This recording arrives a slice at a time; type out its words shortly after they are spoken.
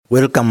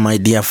Welcome, my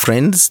dear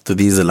friends, to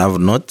these love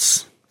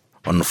notes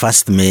on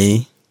 1st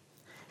May,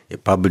 a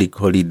public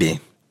holiday,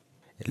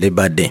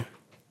 Labor Day.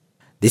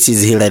 This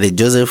is Hilary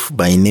Joseph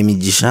by Nemi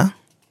Jisha,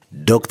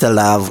 Dr.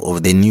 Love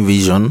of the New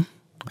Vision.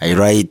 I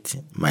write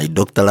my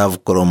Dr.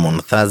 Love column on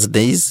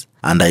Thursdays,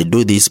 and I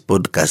do this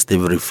podcast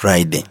every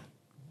Friday.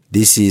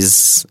 This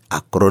is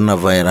a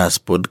coronavirus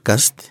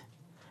podcast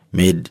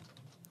made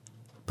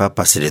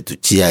purposely to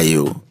cheer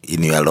you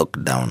in your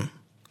lockdown.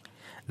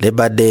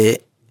 Labor Day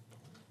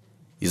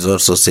is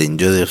also St.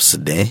 Joseph's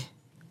Day,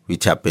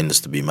 which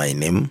happens to be my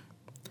name.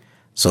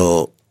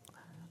 So,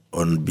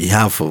 on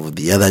behalf of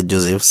the other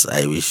Josephs,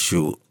 I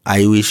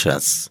wish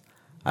us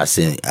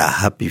a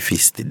happy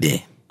feast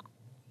day.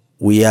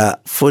 We are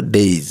 4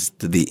 days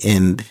to the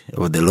end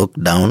of the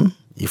lockdown,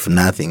 if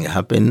nothing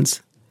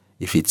happens,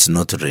 if it's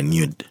not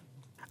renewed.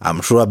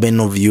 I'm sure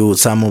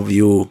some of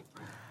you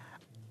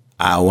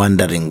are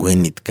wondering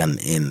when it can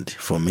end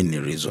for many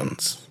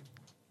reasons.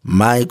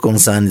 My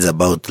concern is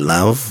about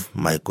love.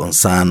 My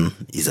concern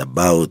is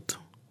about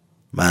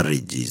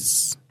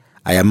marriages.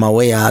 I am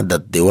aware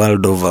that the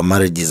world over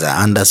marriages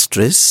are under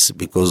stress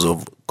because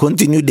of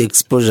continued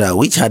exposure,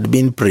 which had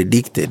been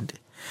predicted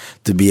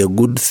to be a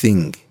good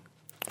thing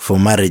for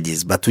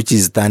marriages, but which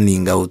is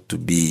turning out to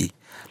be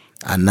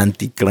an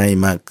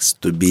anticlimax,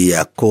 to be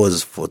a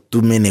cause for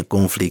too many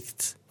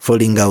conflicts,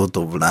 falling out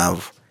of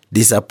love,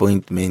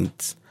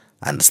 disappointment,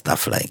 and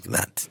stuff like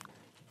that.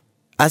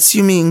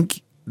 Assuming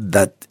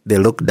that the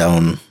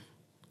lockdown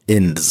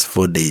ends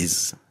 4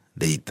 days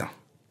later,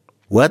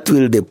 what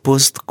will the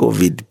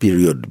post-COVID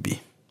period be?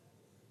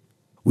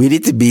 Will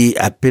it be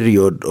a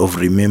period of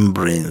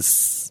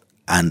remembrance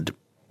and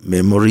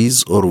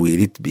memories, or will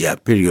it be a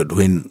period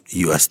when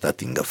you are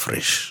starting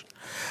afresh?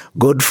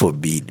 God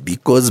forbid,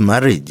 because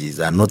marriages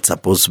are not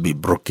supposed to be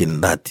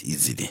broken that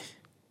easily.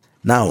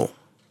 Now,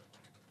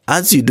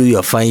 as you do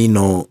your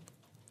final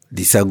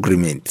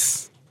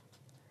disagreements,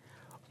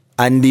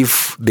 and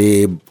if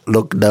the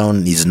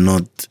lockdown is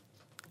not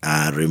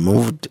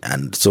removed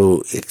and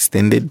so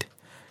extended,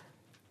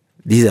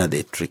 these are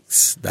the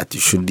tricks that you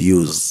should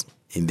use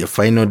in the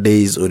final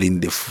days or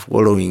in the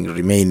following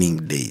remaining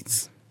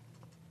days.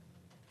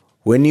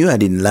 When you are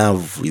in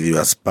love with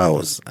your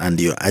spouse and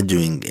you're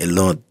arguing a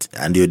lot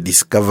and you're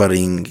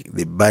discovering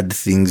the bad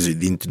things you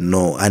didn't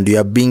know and you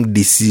are being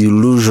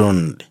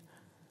disillusioned,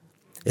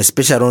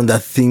 especially on the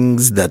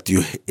things that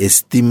you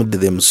esteemed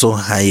them so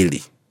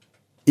highly.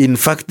 In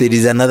fact, there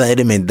is another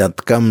element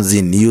that comes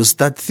in. You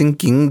start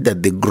thinking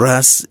that the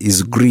grass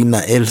is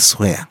greener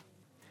elsewhere.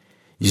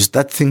 You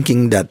start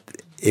thinking that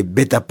a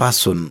better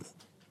person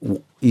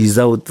is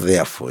out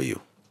there for you.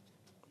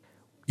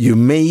 You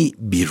may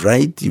be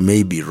right, you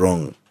may be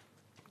wrong.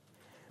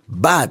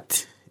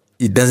 But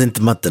it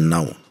doesn't matter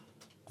now.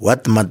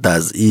 What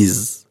matters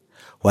is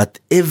what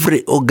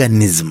every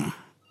organism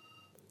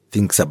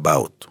thinks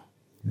about.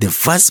 The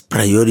first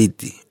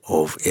priority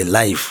of a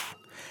life,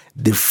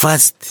 the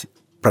first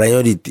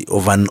priority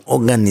of an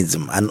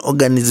organism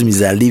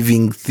is a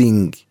living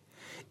thing,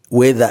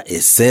 whether a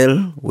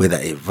cell, whether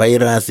a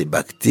virus, a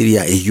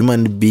bacteria, a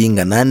human being,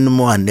 an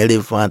animal, an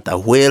elephant, a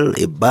whale,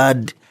 a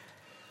bird,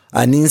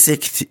 an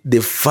insect. The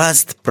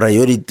first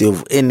priority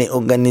of any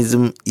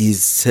organism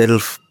is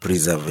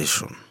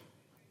self-preservation.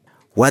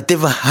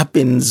 Whatever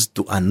happens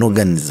to an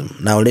organism,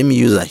 now let me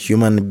use a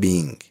human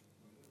being,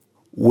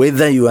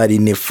 whether you are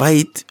in a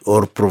fight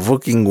or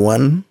provoking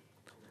one,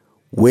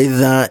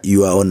 whether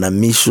you are on a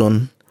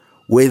mission,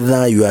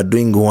 whether you are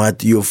doing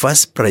what, your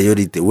first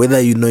priority, whether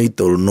you know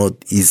it or not,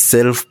 is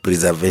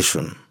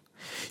self-preservation.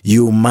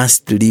 You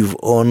must live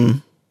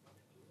on.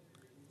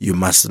 You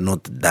must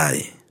not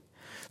die.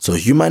 So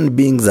human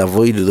beings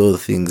avoid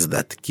those things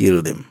that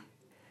kill them.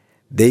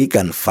 They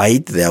can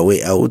fight their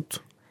way out.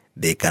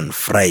 They can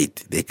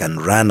fright. They can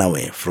run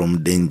away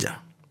from danger.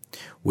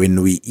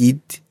 When we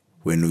eat,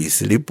 when we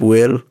sleep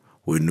well,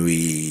 when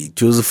we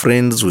choose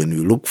friends, when we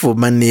look for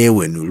money,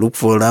 when we look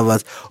for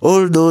lovers,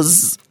 all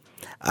those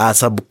are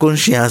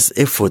subconscious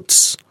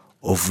efforts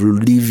of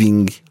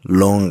living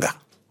longer.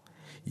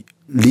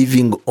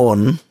 Living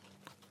on,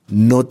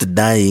 not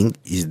dying,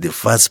 is the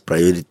first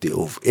priority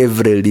of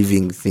every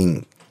living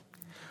thing.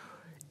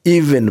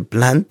 Even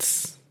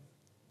plants,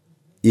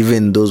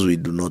 even those we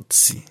do not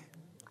see.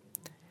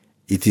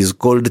 It is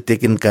called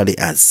technically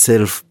as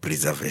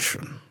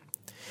self-preservation.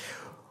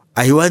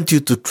 I want you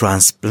to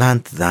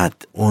transplant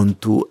that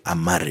onto a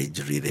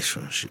marriage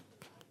relationship.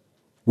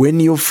 When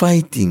you're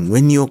fighting,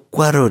 when you're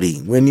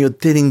quarreling, when you're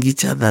telling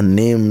each other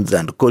names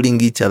and calling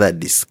each other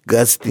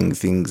disgusting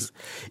things,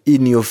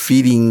 in your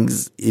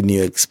feelings, in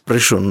your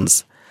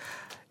expressions,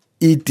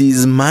 it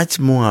is much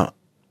more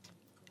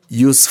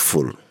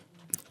useful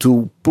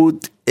to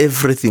put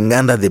everything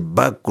under the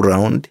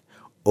background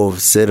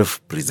of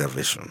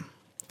self-preservation,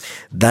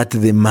 that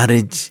the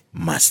marriage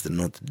must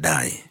not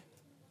die.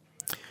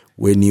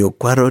 When you're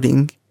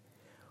quarreling,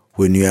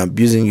 when you're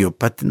abusing your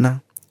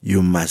partner,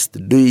 you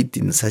must do it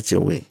in such a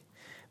way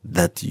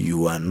that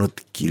you are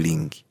not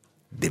killing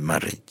the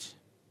marriage.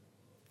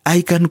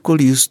 I can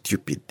call you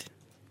stupid.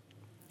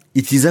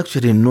 it is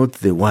actually not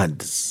the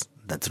words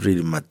that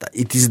really matter.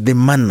 It is the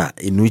manner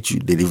in which you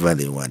deliver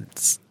the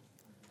words.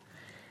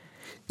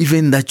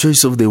 Even the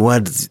choice of the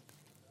words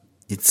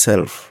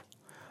itself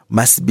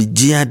must be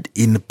geared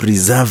in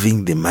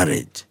preserving the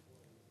marriage.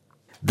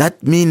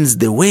 That means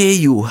the way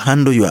you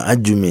handle your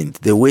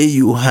argument, the way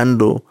you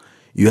handle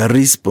your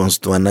response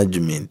to an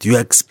argument, your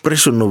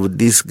expression of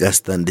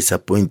disgust and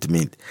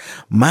disappointment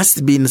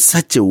must be in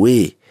such a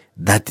way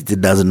that it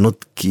does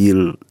not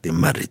kill the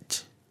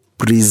marriage.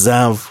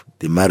 Preserve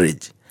the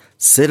marriage.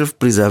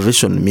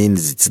 Self-preservation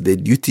means it's the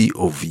duty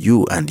of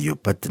you and your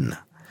partner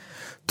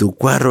to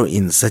quarrel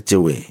in such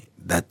a way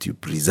that you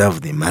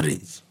preserve the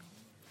marriage.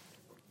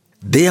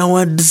 There are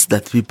words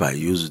that people are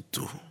used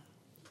to.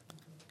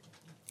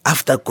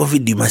 After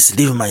COVID, you must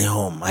leave my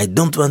home. I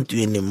don't want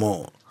you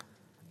anymore.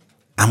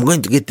 I'm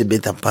going to get a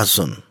better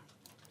person.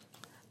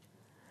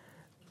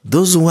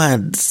 Those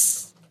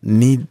words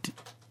need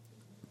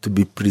to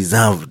be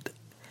preserved,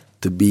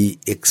 to be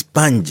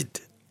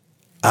expunged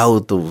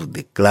out of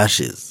the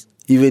clashes,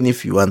 even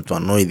if you want to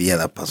annoy the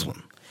other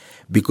person.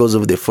 Because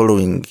of the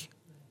following,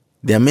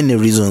 there are many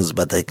reasons,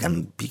 but I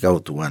can pick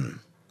out one.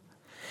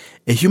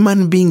 A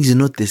human being is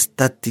not a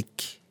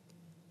static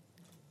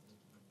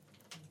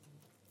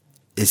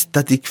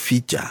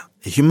feature.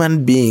 A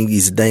human being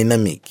is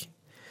dynamic.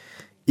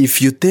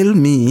 If you tell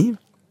me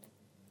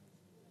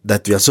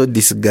that you are so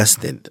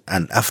disgusted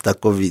and after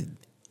COVID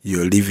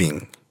you're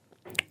leaving,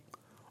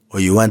 or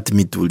you want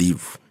me to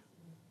leave,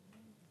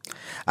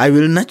 I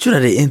will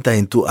naturally enter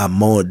into a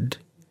mode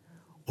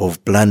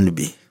of plan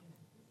B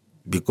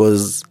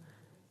because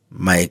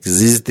my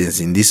existence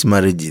in this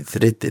marriage is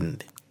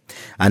threatened.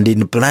 And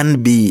in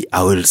plan B,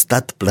 I will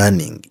start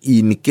planning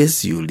in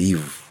case you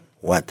leave,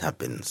 what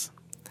happens.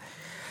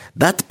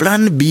 That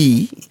plan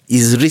B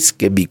is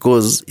risky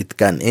because it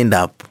can end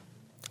up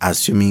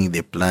assuming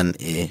the plan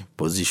A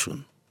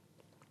position.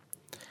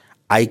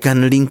 I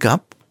can link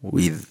up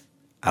with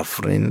a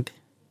friend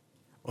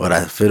or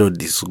a fellow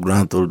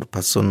disgruntled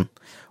person.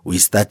 We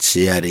start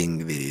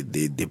sharing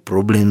the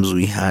problems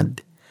we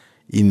had.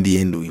 In the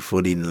end, we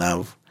fall in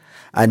love.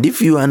 And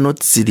if you are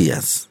not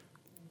serious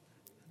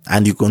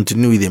and you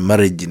continue with a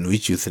marriage in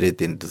which you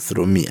threaten to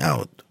throw me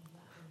out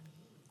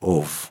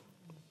of,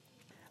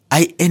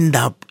 I end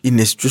up in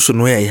a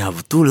situation where I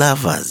have two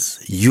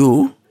lovers,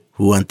 you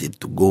who wanted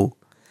to go,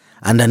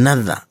 and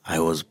another I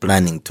was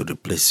planning to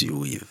replace you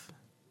with.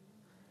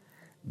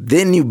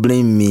 Then you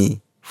blame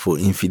me for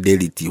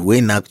infidelity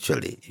when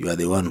actually you are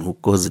the one who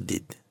caused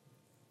it.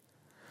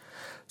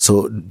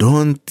 So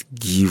don't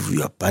give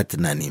your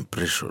partner an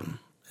impression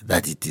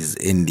that it is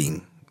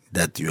ending,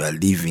 that you are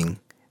leaving,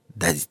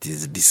 that it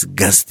is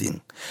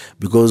disgusting,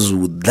 because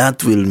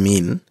that will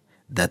mean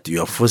that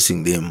you are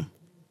forcing them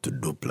to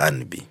do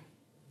plan B.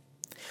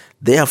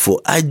 Therefore,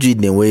 argue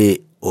in a way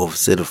of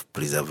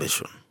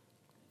self-preservation,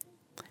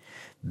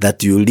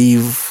 that you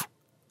leave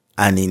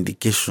an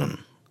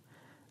indication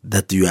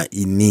that you are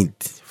in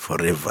it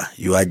forever.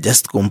 You are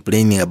just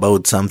complaining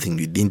about something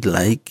you didn't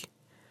like,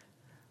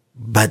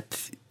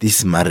 but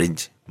this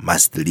marriage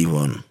must live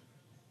on.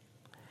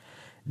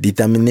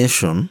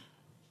 Determination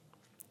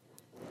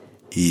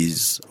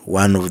is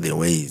one of the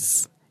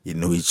ways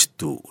in which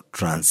to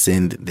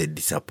transcend the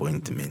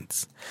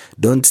disappointments.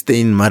 Don't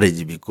stay in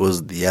marriage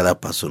because the other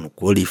person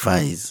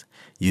qualifies.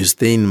 You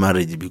stay in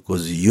marriage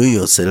because you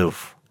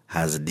yourself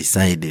has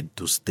decided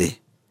to stay.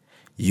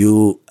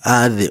 You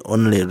are the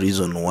only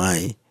reason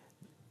why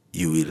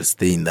you will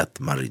stay in that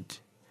marriage.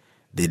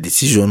 The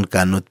decision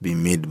cannot be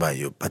made by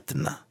your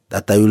partner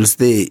that I will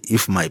stay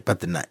if my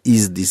partner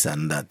is this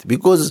and that,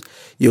 because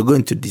you're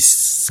going to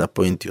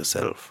disappoint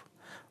yourself.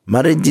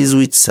 Marriages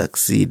which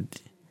succeed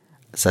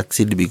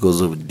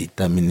because of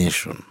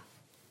determination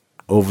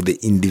of the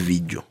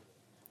individual.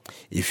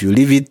 If you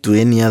leave it to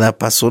any other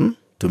person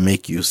to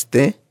make you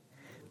stay,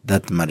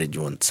 that marriage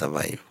won't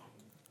survive.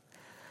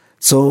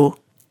 So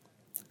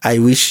I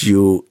wish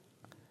you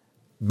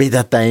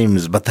better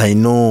times, but I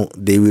know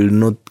they will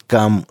not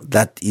come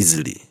that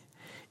easily.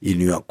 In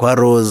your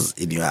quarrels,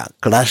 in your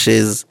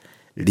clashes,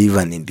 leave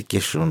an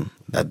indication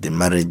that the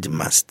marriage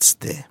must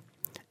stay.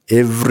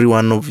 Every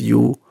one of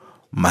you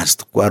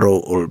must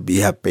quarrel or be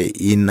happy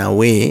in a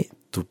way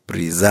to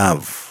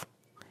preserve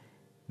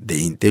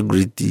the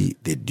integrity,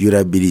 the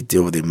durability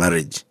of the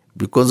marriage,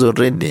 because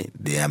already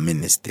there are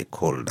many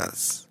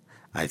stakeholders.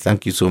 I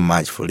thank you so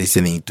much for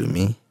listening to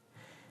me.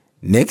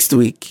 Next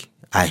week,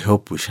 I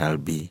hope we shall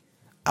be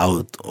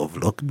out of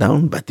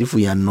lockdown, but if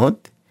we are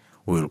not,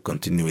 we will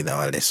continue with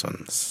our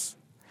lessons.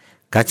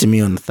 Catch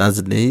me on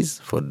Thursdays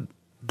for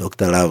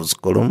Dr. Love's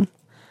column,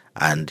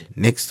 and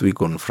next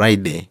week on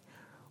Friday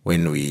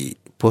when we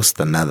post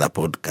another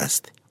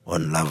podcast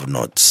on Love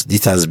Notes.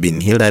 This has been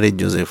Hilary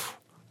Joseph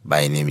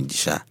by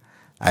Nemijisha.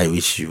 I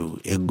wish you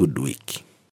a good week.